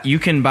of that, you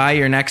can buy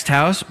your next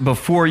house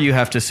before you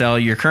have to sell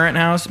your current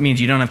house. It means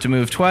you don't have to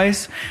move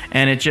twice,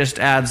 and it just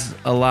adds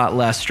a lot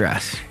less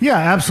stress. Yeah,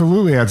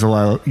 absolutely adds a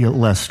lot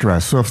less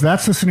stress. So if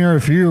that's the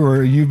scenario for you,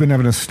 or you've been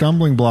having a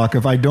stumbling block,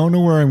 if I don't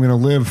know where I'm going to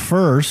live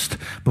first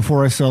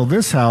before I sell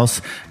this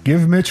house,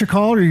 give Mitch a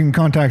call, or you can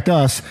contact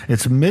us.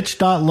 It's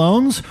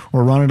Mitch.loans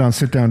or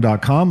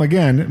ronandonsitdown.com.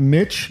 Again,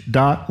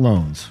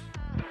 Mitch.loans.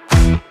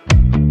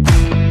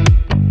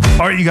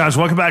 All right, you guys,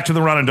 welcome back to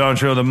the Ron and Don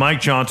Show. The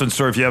Mike Johnson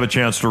story, if you have a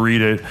chance to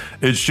read it,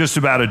 it's just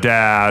about a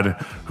dad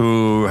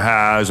who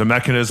has a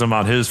mechanism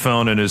on his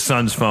phone and his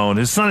son's phone.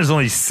 His son is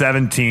only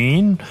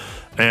 17,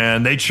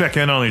 and they check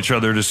in on each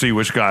other to see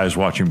which guy is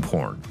watching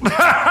porn.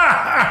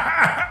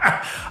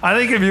 I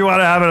think if you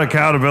want to have an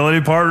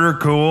accountability partner,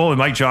 cool. And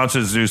Mike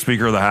Johnson is the new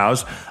Speaker of the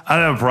House. I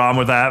don't have a problem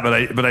with that,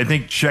 but I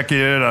think checking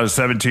in on a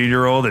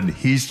 17-year-old and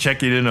he's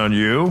checking in on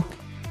you,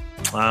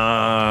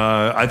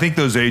 I think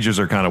those ages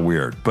are kind of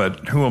weird,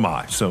 but who am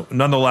I? So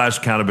nonetheless,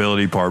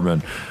 accountability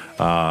department,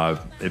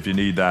 if you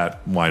need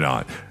that, why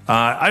not?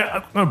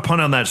 I'm going to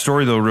punt on that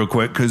story, though, real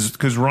quick,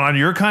 because Ron,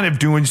 you're kind of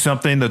doing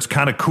something that's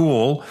kind of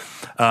cool.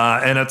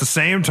 And at the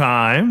same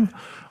time,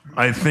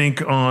 I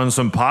think on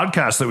some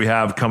podcasts that we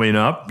have coming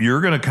up,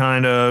 you're going to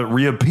kind of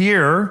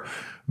reappear,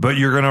 but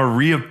you're going to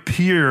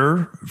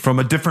reappear from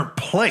a different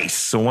place.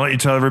 So why don't you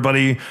tell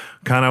everybody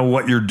kind of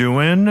what you're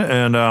doing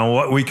and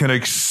what we can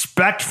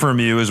expect from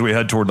you as we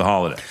head toward the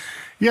holiday?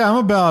 Yeah, I'm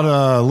about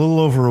a little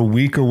over a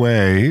week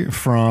away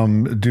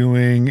from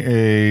doing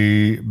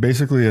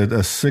basically a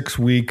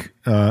 6-week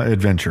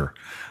adventure.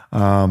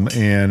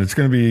 And it's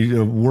going to be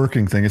a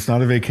working thing. It's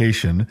not a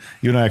vacation.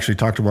 You and I actually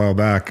talked a while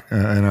back,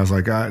 and I was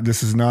like,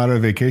 this is not a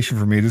vacation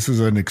for me. This is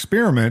an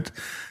experiment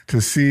to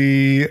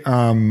see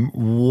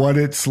what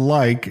it's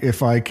like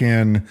if I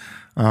can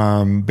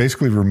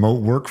basically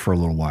remote work for a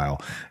little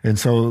while. And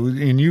so,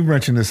 and you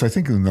mentioned this, I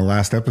think, in the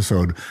last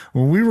episode,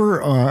 when we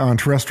were on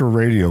terrestrial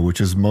radio,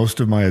 which is most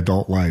of my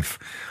adult life,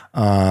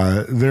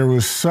 there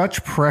was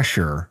such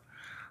pressure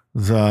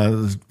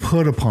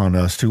put upon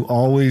us to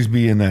always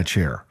be in that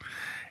chair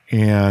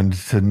and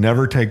to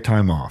never take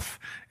time off.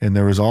 And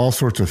there was all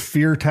sorts of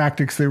fear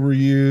tactics that were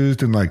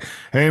used, and like,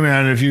 hey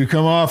man, if you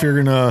come off,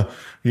 you're going to,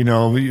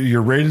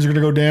 your ratings are going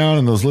to go down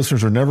and those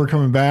listeners are never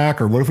coming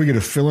back. Or what if we get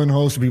a fill-in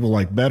host that people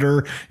like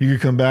better? You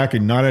could come back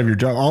and not have your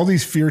job. All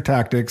these fear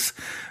tactics,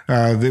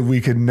 that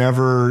we could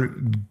never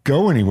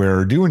go anywhere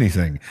or do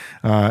anything.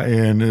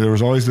 And there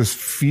was always this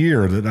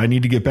fear that I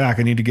need to get back.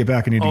 I need to get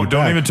back. I need to get back.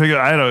 Don't even take it.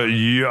 I had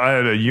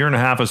a year and a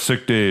half of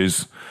sick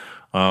days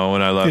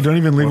when I left. You don't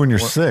even leave when you're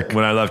sick.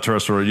 When I left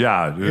terrestrial,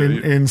 yeah.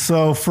 And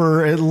so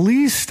for at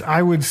least,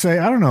 I would say,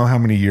 I don't know how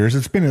many years,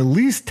 it's been at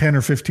least 10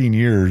 or 15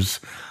 years,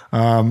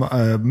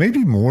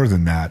 maybe more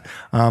than that.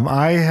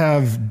 I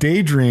have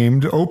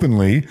daydreamed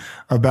openly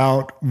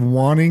about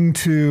wanting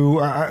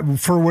to,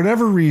 for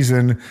whatever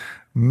reason,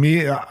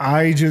 my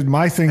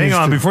thing is. Hang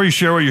on, before you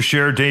share what you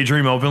share,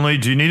 daydream openly,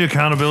 do you need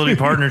accountability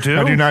partner too?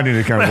 I do not need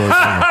accountability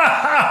partner.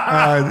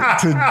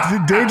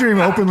 To daydream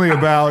openly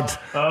about,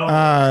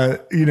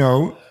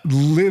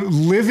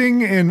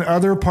 living in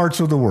other parts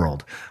of the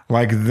world.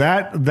 Like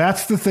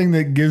that's the thing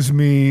that gives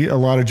me a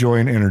lot of joy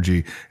and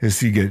energy, is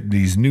to get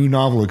these new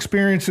novel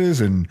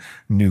experiences and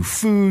new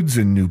foods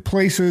and new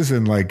places,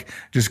 and like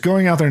just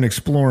going out there and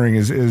exploring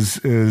is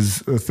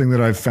a thing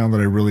that I've found that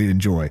I really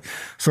enjoy.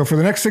 So for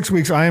the next 6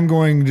 weeks, I'm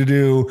going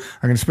to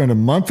spend a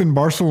month in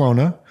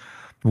Barcelona,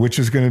 which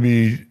is going to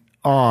be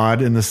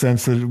odd in the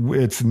sense that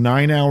it's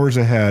 9 hours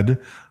ahead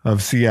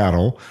of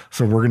Seattle.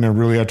 So we're going to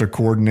really have to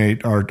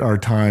coordinate our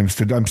times.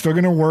 I'm still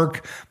going to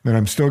work, and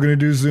I'm still going to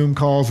do Zoom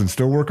calls and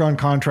still work on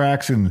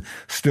contracts and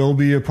still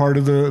be a part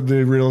of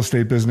the real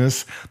estate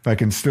business. I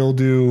can still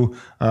do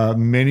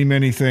many,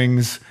 many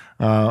things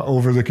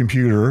over the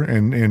computer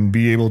and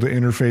be able to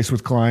interface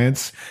with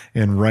clients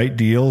and write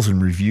deals and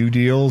review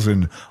deals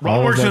and Ron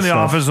all works of that in the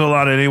stuff. office a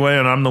lot anyway,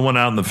 and I'm the one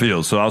out in the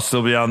field. So I'll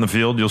still be out in the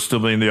field. You'll still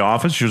be in the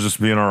office. You'll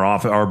just be in our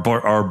office, our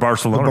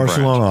Barcelona branch.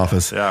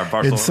 Office. Yeah, our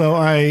Barcelona. And so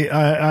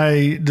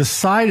I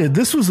decided,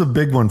 this was a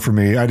big one for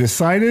me. I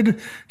decided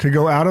to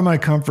go out of my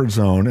comfort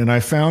zone, and I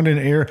found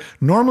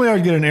normally I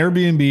would get an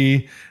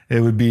Airbnb.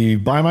 It would be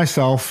by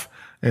myself,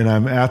 and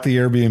I'm at the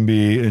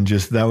Airbnb, and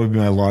just that would be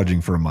my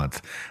lodging for a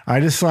month. I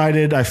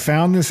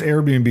found this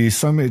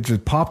Airbnb. It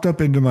just popped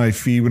up into my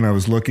feed when I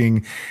was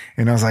looking,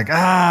 and I was like,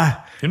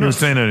 You're not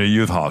staying in a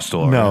youth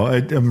hostel, are no,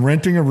 you? I'm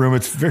renting a room.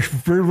 It's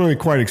really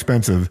quite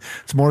expensive.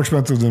 It's more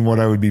expensive than what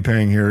I would be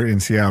paying here in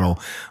Seattle,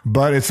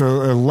 but it's a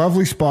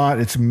lovely spot.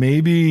 It's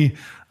maybe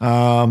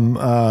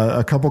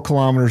a couple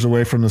kilometers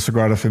away from the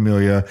Sagrada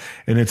Familia.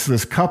 And it's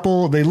this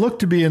couple, they look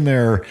to be in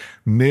their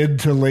mid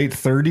to late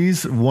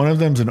 30s. One of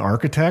them's an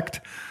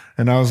architect.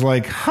 And I was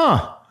like,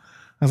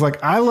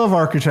 I love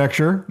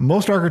architecture.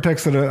 Most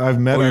architects that I've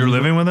met. Oh, you're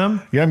living with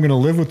them? Yeah, I'm going to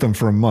live with them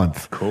for a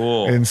month.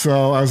 Cool. And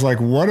so I was like,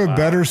 what a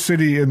better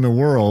city in the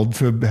world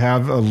to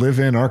have a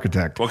live-in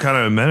architect. What kind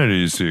of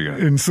amenities do you got?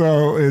 And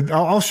so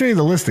I'll show you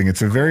the listing.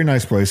 It's a very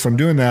nice place. So I'm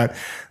doing that.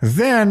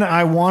 Then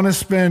I want to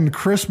spend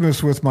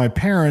Christmas with my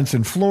parents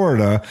in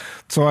Florida.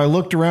 So I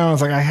looked around. I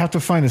was like, I have to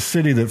find a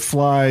city that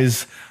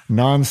flies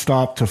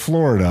nonstop to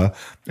Florida.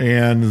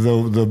 And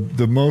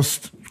the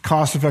most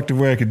cost-effective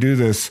way I could do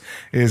this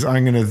is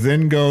I'm going to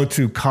then go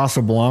to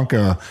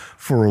Casablanca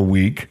for a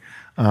week,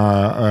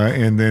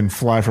 and then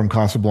fly from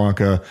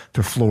Casablanca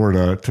to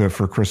Florida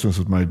for Christmas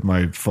with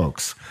my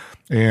folks.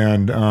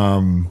 And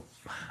I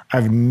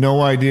have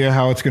no idea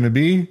how it's going to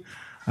be.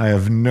 I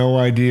have no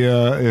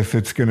idea if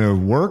it's going to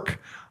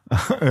work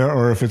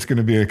or if it's going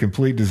to be a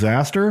complete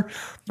disaster.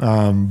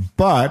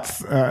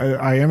 But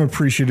I am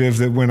appreciative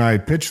that when I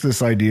pitched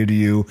this idea to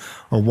you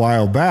a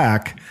while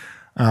back,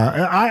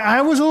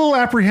 I was a little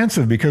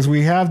apprehensive because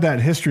we have that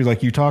history,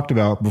 like you talked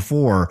about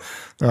before,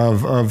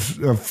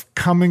 of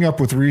coming up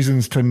with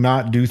reasons to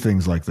not do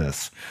things like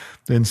this.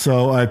 And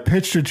so I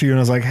pitched it to you, and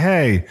I was like,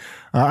 hey,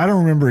 I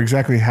don't remember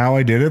exactly how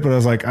I did it, but I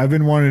was like, I've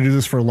been wanting to do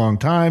this for a long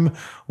time.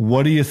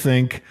 What do you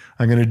think?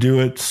 I'm going to do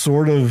it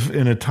sort of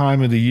in a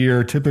time of the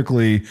year,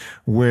 typically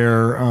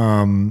where,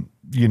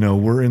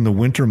 we're in the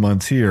winter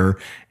months here.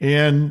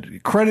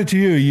 And credit to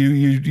you,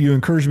 you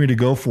encouraged me to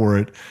go for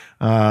it.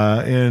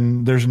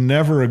 And there's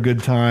never a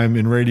good time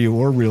in radio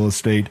or real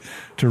estate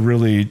to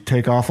really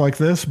take off like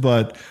this,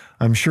 but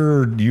I'm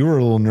sure you were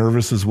a little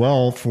nervous as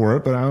well for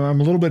it, but I'm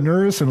a little bit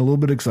nervous and a little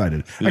bit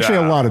excited. Actually,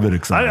 a lot of it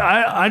excited.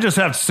 I just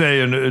have to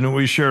say, and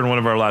we shared in one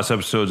of our last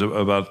episodes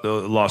about the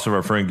loss of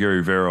our friend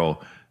Gary Verrill.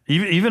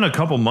 Even a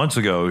couple months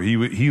ago,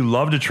 he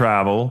loved to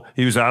travel.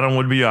 He was out on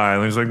Whidbey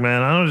Island. He's like,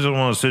 man, I don't just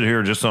want to sit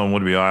here just on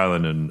Whidbey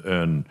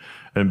Island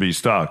and be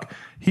stuck.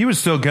 He was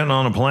still getting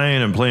on a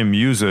plane and playing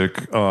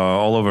music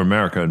all over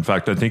America. In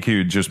fact, I think he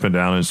had just been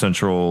down in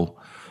Central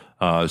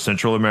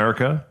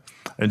America.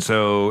 And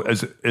so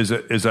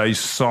as I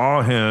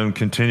saw him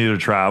continue to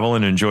travel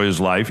and enjoy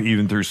his life,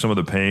 even through some of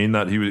the pain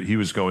that he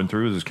was going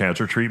through with his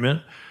cancer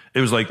treatment,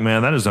 it was like,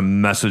 man, that is a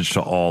message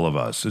to all of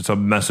us. It's a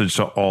message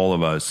to all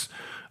of us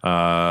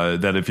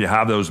that if you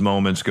have those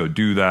moments, go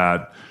do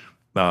that.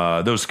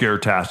 Those scare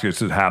tactics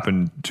that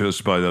happened to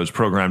us by those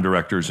program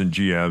directors and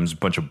GMs, a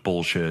bunch of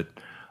bullshit.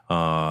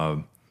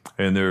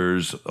 And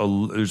there's a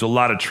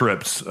lot of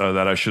trips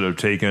that I should have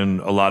taken,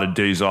 a lot of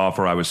days off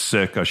where I was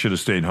sick. I should have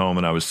stayed home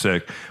and I was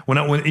sick. When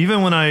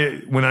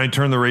I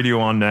turn the radio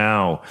on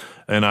now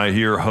and I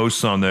hear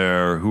hosts on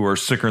there who are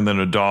sicker than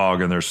a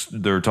dog, and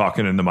they're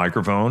talking in the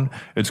microphone,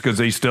 it's because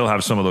they still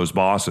have some of those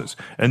bosses.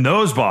 And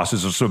those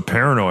bosses are so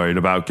paranoid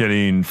about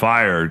getting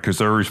fired because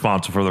they're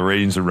responsible for the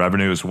ratings and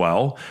revenue as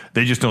well.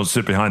 They just don't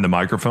sit behind the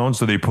microphone,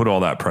 so they put all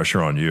that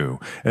pressure on you.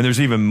 And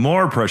there's even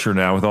more pressure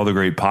now with all the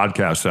great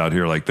podcasts out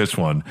here like this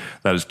one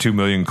that is 2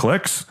 million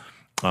clicks.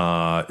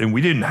 And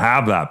we didn't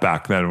have that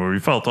back then when we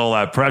felt all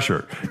that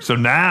pressure. So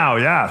now,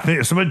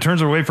 if somebody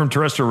turns away from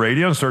terrestrial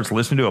radio and starts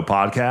listening to a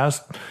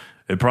podcast,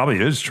 it probably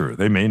is true.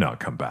 They may not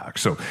come back.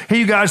 So, hey,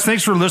 you guys,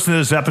 thanks for listening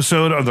to this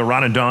episode of the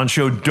Ron and Don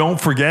Show. Don't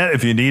forget,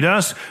 if you need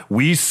us,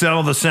 we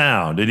sell the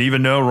sound. And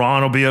even though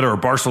Ron will be at our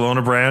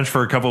Barcelona branch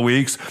for a couple of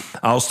weeks,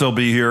 I'll still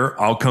be here.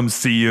 I'll come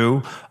see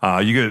you.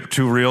 You get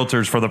 2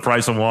 realtors for the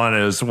price of one,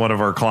 as one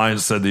of our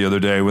clients said the other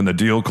day when the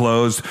deal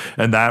closed.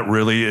 And that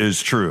really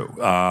is true.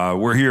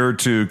 We're here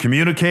to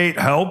communicate,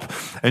 help.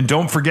 And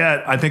don't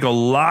forget, I think a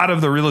lot of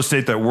the real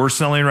estate that we're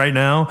selling right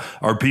now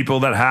are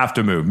people that have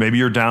to move. Maybe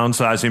you're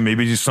downsizing.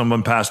 Maybe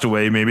someone passed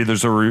away. Maybe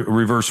there's a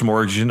reverse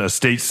mortgage, an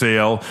estate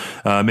sale.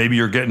 Maybe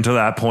you're getting to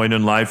that point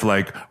in life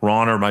like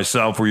Ron or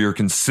myself where you're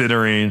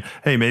considering,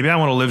 hey, maybe I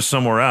want to live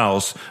somewhere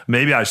else.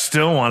 Maybe I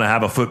still want to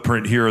have a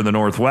footprint here in the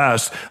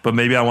Northwest, but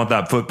maybe I want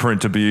that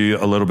footprint to be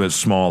a little bit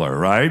smaller,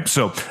 right?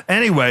 So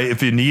anyway,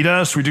 if you need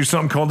us, we do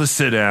something called a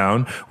sit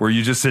down where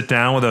you just sit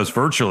down with us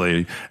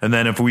virtually. And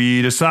then if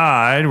we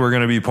decide we're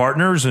going to be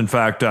partners, in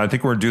fact, I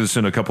think we're going to do this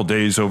in a couple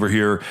days over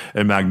here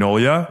in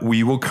Magnolia,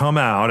 we will come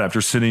out after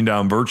sitting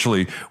down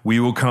virtually. We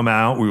will come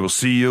out, we will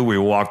see you, we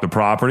will walk the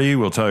property,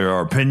 we'll tell you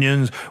our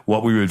opinions,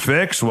 what we would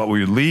fix, what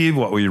we would leave,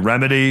 what we would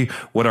remedy,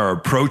 what our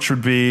approach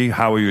would be,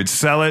 how we would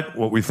sell it,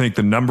 what we think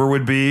the number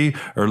would be,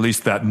 or at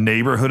least that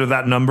neighborhood of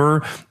that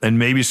number, and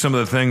maybe some of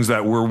the things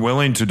that we're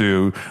willing to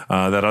do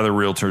that other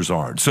realtors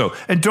aren't. So,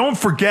 and don't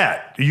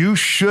forget, you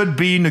should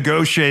be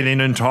negotiating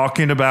and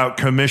talking about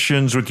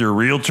commissions with your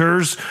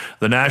realtors.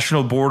 The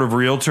National Board of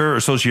Realtor,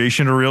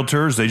 Association of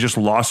Realtors, they just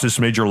lost this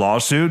major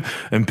lawsuit,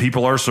 and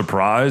people are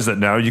surprised that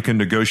now you can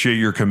negotiate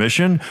your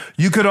commission.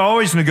 You could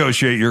always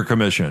negotiate your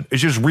commission.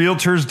 It's just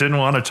realtors didn't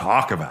want to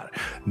talk about it.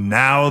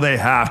 Now they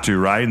have to,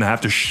 right? And they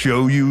have to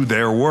show you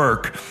their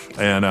work.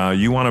 And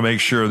you want to make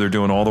sure they're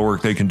doing all the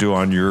work they can do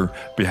on your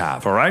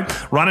behalf. All right?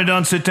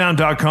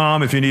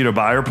 RonandDonSitDown.com. If you need a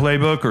buyer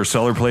playbook or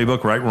seller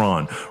playbook, write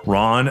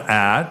Ron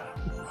at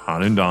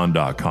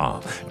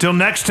RonandDon.com. Till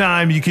next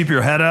time, you keep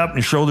your head up and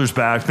your shoulders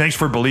back. Thanks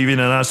for believing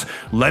in us,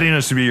 letting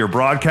us be your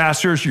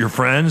broadcasters, your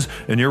friends,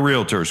 and your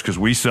realtors, because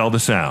we sell the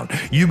sound.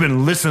 You've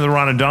been listening to the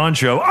Ron and Don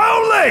Show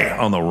only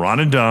on the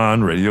Ron and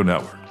Don Radio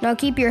Network. Now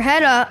keep your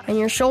head up and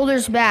your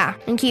shoulders back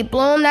and keep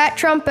blowing that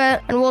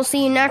trumpet, and we'll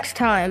see you next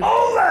time.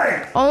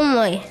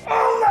 Only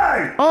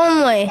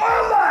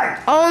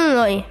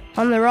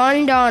on the Ron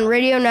and Don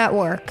Radio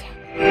Network.